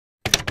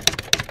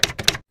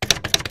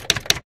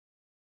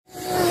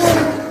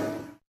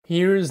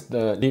Here's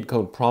the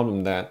LeetCode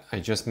problem that I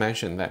just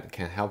mentioned that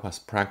can help us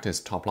practice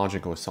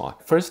topological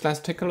sort. First, let's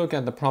take a look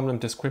at the problem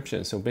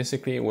description. So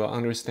basically, we'll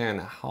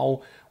understand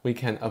how we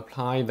can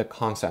apply the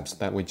concepts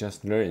that we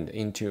just learned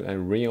into a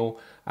real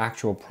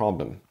actual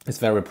problem. It's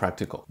very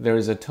practical. There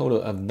is a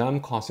total of num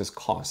causes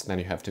cost that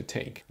you have to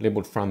take,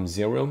 labeled from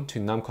 0 to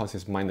num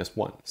causes minus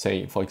 1.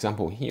 Say, for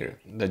example, here,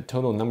 the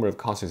total number of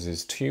causes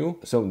is 2.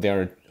 So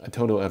there are a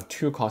total of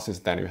 2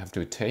 causes that you have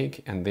to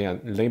take, and they are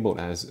labeled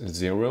as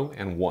 0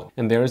 and 1.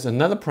 And there is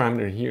another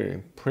parameter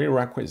here,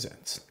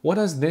 prerequisites. What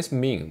does this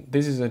mean?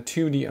 This is a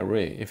 2D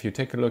array. If you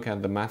take a look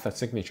at the method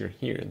signature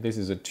here, this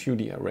is a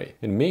 2D array.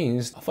 It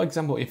means, for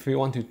example, if you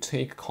want to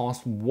take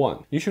cost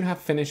 1, you should have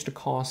finished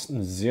cost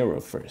 0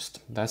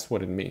 first. That's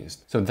what it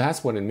means. So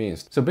that's what it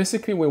means. So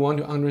basically, we want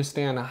to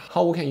understand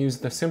how we can use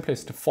the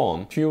simplest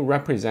form to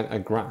represent a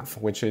graph,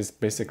 which is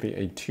basically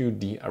a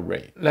 2D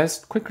array.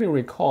 Let's quickly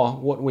recall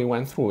what we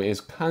went through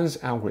is Kahn's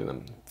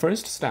algorithm.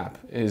 First step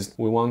is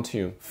we want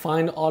to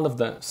find all of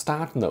the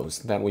start nodes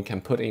that we can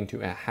put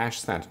into a hash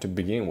set to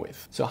begin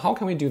with. So how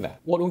can we do that?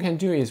 What we can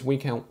do is we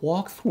can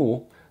walk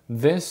through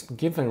this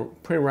given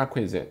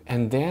prerequisite,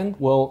 and then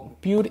we'll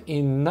build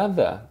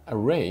another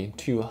array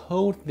to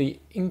hold the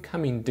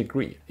incoming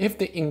degree. If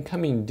the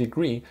incoming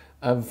degree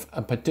of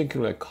a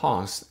particular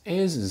cost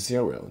is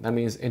 0, that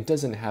means it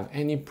doesn't have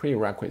any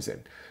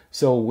prerequisite.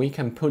 So we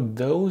can put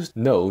those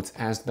nodes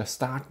as the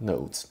start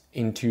nodes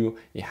into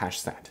a hash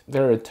set.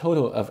 There are a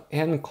total of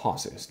n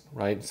causes,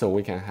 right? So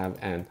we can have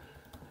an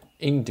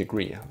in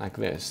degree like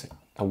this,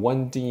 a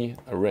 1D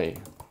array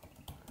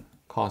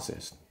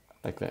causes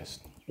like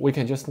this. We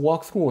can just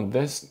walk through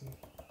this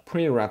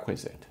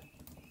prerequisite.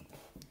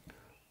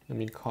 Let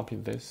me copy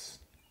this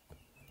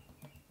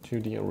to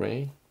the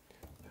array.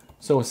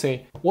 So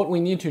say what we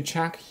need to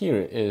check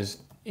here is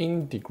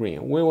in degree.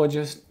 We will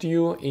just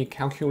do a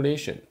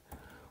calculation.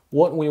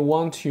 What we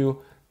want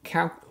to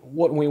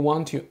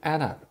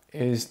add up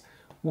is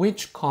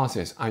which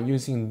causes are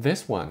using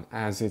this one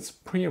as its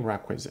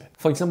prerequisite.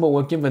 For example,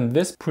 we're given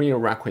this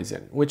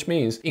prerequisite, which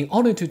means in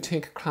order to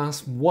take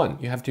class 1,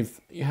 you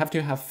have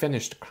to have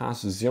finished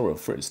class 0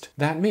 first.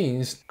 That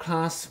means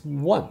class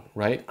 1,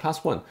 right?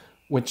 Class 1,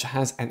 which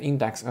has an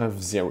index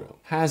of 0,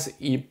 has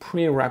a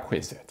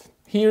prerequisite.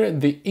 Here,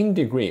 the in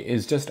degree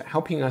is just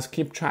helping us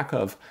keep track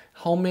of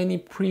how many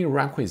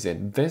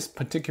prerequisites this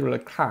particular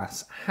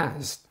class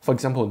has. For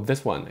example,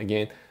 this one,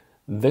 again,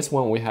 this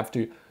one we have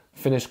to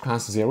finish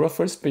class 0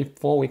 first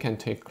before we can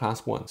take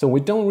class 1. So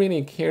we don't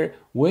really care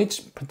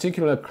which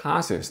particular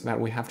classes that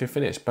we have to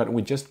finish, but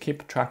we just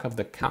keep track of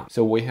the count.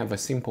 So we have a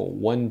simple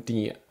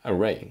 1D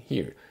array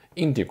here,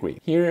 in degree.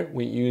 Here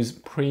we use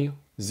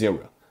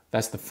pre-0.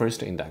 That's the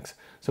first index.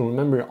 So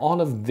remember,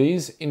 all of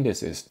these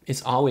indices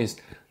is always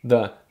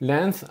the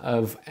length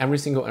of every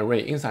single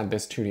array inside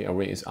this 2D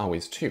array is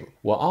always 2.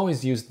 We'll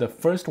always use the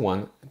first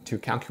one to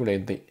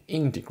calculate the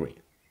in degree.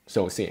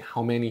 So see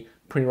how many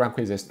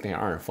prerequisites there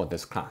are for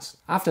this class.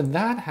 After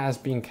that has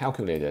been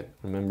calculated,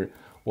 remember,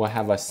 we'll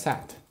have a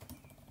set,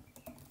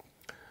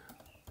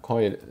 call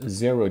it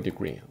 0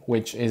 degree,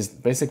 which is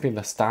basically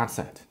the start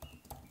set,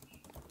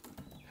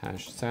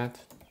 hash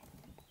set.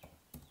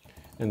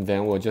 And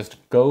then we'll just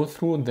go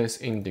through this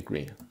in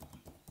degree.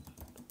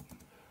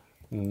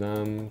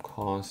 Num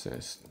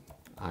causes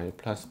I++.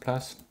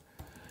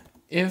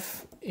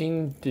 If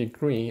in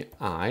degree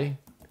I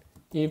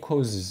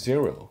equals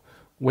 0,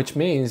 which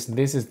means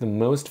this is the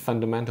most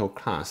fundamental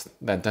class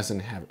that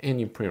doesn't have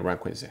any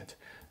prerequisite,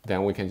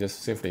 then we can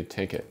just simply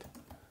take it.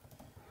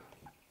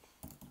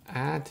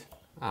 Add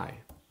I.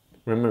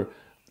 Remember,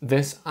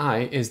 this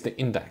I is the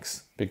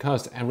index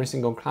because every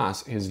single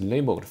class is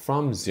labeled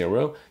from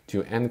 0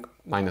 to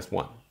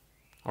n-1.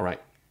 All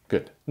right,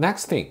 good.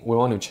 Next thing, we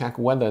want to check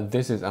whether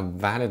this is a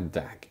valid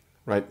DAG,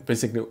 right?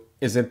 Basically,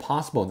 is it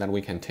possible that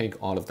we can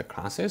take all of the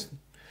classes?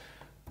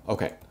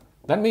 Okay,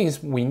 that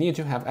means we need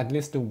to have at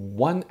least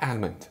one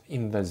element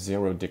in the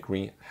 0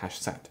 degree hash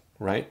set,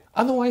 right?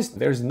 Otherwise,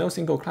 there's no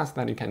single class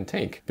that you can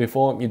take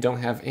before you don't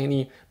have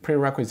any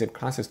prerequisite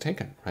classes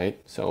taken,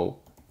 right? So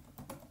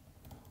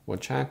we'll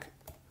check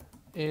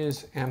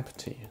is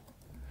empty.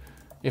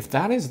 If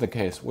that is the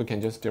case, we can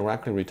just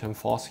directly return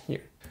false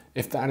here.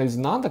 If that is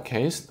not the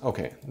case,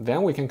 okay,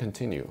 then we can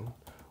continue.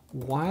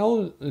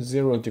 While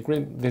 0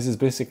 degree, this is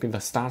basically the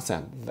start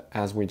set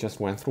as we just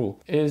went through,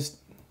 is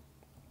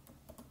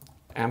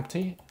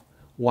empty.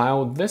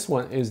 While this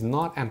one is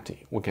not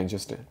empty, we can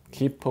just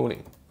keep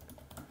pulling.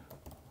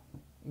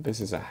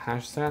 This is a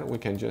hash set, we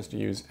can just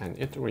use an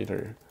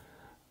iterator,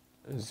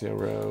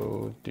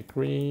 0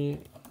 degree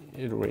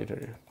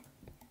iterator.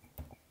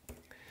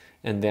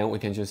 And then we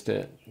can just,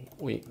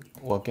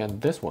 we'll get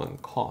this one,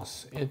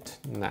 cos it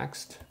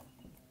next.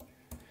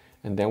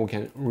 And then we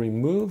can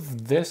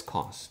remove this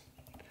cos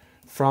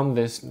from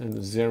this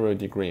 0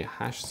 degree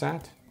hash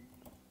set.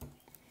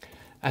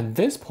 At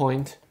this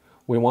point,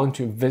 we want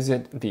to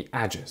visit the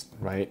edges,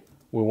 right?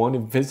 We want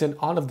to visit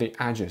all of the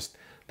edges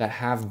that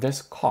have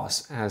this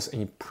cos as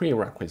a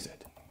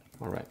prerequisite.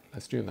 All right,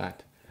 let's do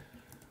that.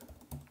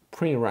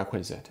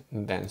 Prerequisite.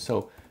 And then,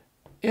 so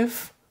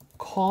if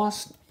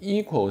cost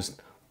equals,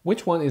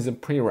 which one is a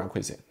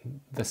prerequisite?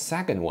 The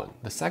second one,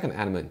 the second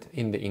element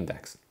in the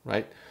index,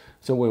 right?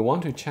 So we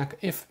want to check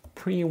if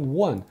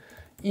pre1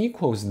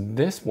 equals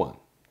this one.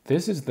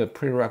 This is the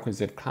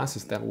prerequisite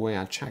classes that we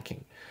are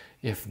checking.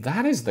 If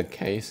that is the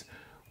case,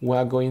 we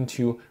are going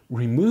to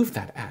remove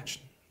that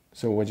edge.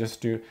 So we'll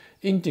just do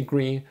int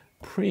degree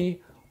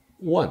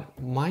pre1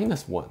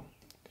 minus 1.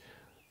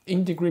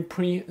 Int degree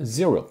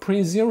pre0.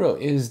 Pre0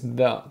 is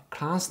the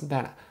class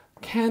that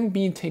can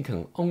be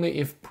taken only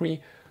if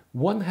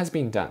pre1 has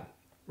been done,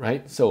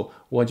 right? So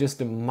we'll just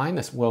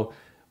minus, we'll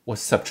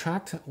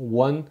subtract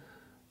 1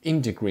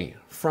 int degree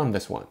from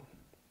this one.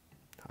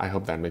 I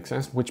hope that makes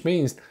sense, which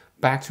means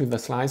back to the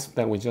slides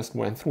that we just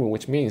went through,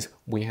 which means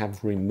we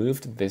have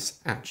removed this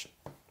edge.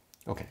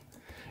 Okay,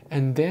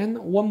 and then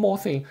one more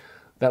thing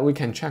that we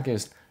can check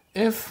is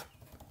if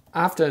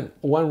after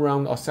one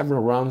round or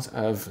several rounds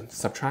of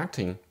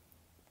subtracting,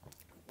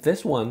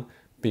 this one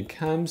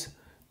becomes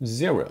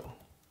 0,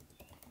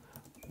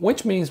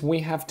 which means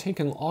we have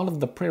taken all of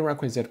the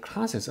prerequisite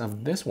classes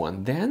of this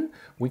one, then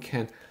we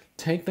can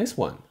take this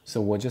one.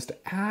 So we'll just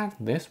add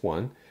this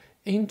one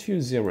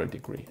into 0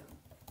 degree,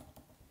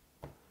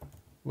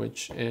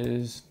 which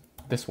is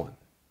this one,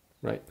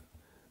 right?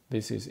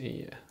 This is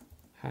a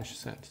hash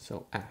set,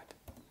 so add.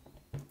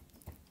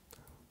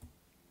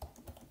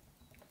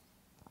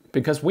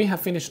 Because we have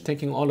finished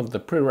taking all of the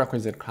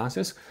prerequisite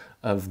classes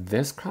of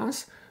this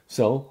class,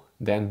 so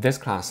then this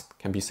class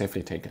can be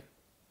safely taken.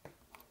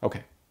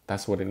 Okay,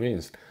 that's what it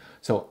means.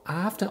 So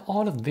after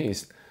all of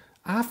this,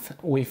 after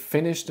we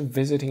finished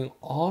visiting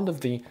all of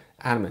the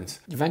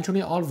elements,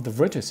 eventually all of the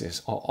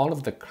vertices or all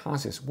of the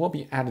classes will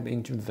be added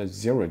into the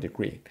 0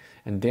 degree.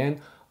 And then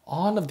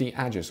all of the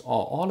edges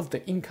or all of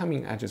the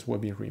incoming edges will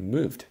be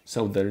removed.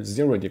 So the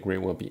 0 degree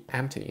will be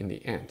empty in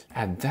the end.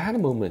 At that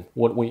moment,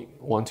 what we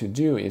want to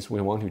do is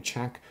we want to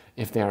check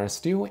if there are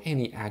still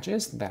any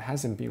edges that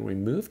hasn't been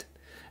removed.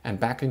 And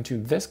back into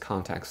this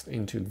context,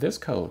 into this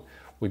code,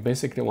 we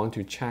basically want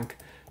to check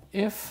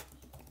if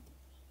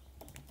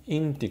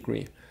int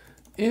degree,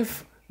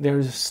 if there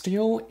is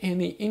still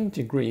any int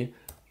degree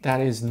that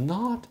is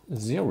not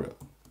 0.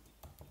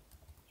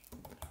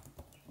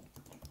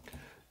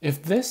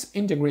 If this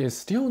int degree is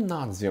still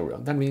not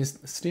 0, that means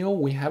still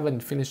we haven't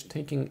finished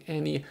taking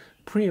any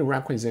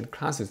prerequisite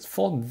classes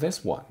for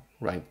this one,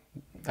 right?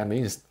 That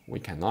means we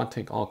cannot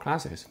take all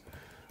classes.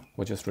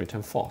 We'll just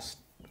return false.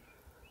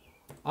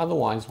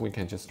 Otherwise, we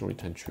can just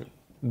return true.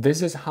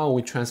 This is how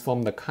we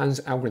transform the Kahn's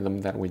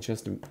algorithm that we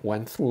just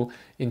went through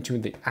into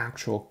the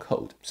actual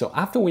code. So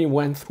after we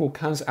went through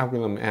Kahn's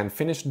algorithm and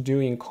finished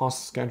doing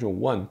cost schedule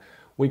 1,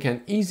 we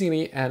can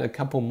easily add a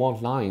couple more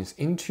lines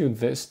into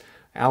this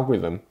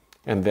algorithm,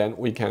 and then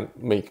we can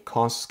make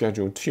cost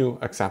schedule 2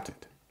 accepted,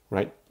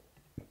 right?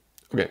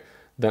 Okay,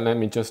 then let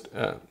me just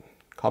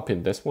copy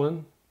this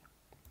one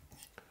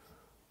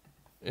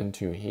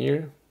into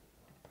here.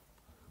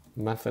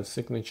 Method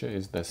signature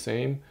is the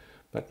same,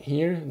 but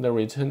here the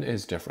return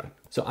is different.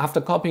 So after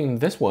copying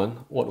this one,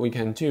 what we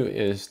can do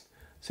is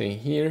say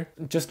here,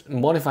 just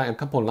modify a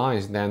couple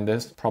lines, then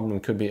this problem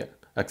could be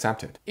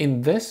accepted.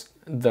 In this,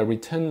 the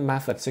return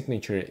method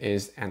signature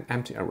is an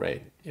empty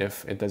array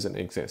if it doesn't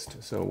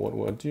exist. So what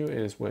we'll do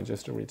is we'll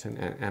just return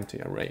an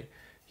empty array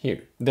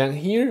here. Then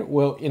here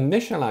we'll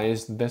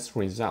initialize this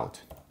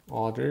result.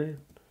 Order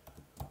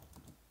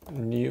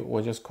new,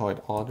 we'll just call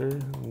it order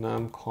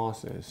num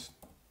causes.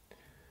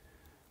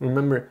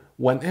 Remember,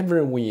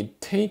 whenever we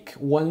take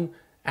one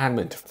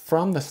element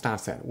from the start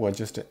set, we'll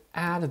just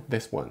add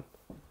this one.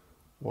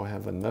 We'll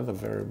have another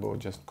variable,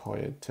 just call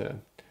it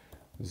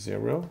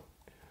 0.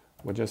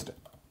 We'll just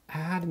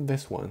add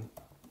this one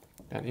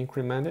and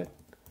increment it.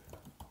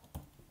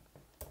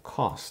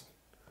 Cost.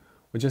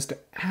 We just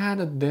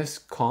add this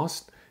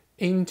cost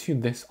into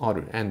this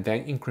order and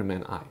then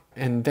increment I.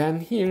 And then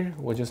here,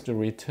 we'll just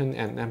return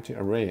an empty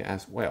array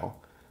as well.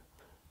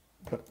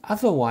 But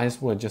otherwise,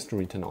 we'll just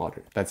return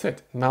order. That's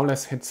it. Now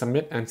let's hit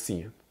submit and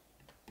see.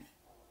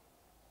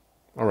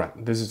 All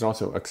right, this is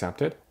also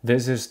accepted.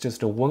 This is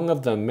just one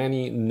of the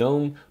many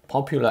known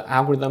popular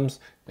algorithms,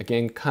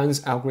 again, Kahn's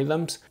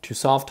algorithms, to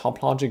solve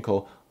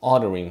topological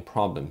ordering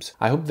problems.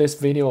 I hope this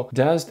video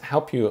does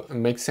help you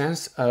make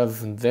sense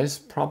of this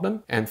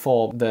problem. And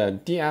for the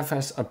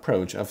DFS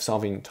approach of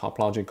solving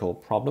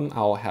topological problem,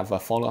 I'll have a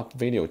follow-up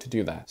video to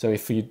do that. So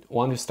if you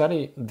want to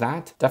study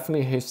that,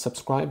 definitely hit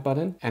subscribe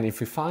button. And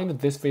if you find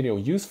this video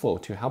useful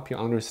to help you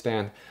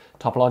understand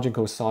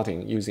topological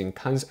sorting using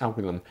Kahn's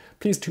algorithm,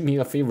 please do me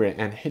a favor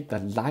and hit the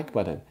like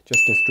button.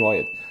 Just destroy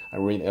it. I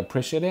really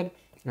appreciate it.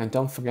 And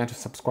don't forget to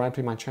subscribe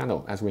to my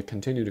channel as we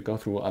continue to go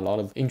through a lot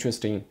of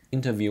interesting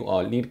interview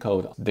or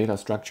LeetCode, data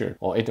structure,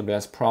 or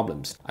AWS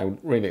problems. I would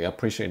really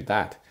appreciate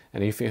that.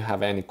 And if you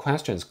have any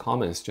questions,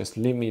 comments, just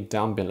leave me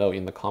down below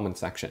in the comment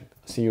section.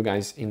 See you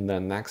guys in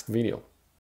the next video.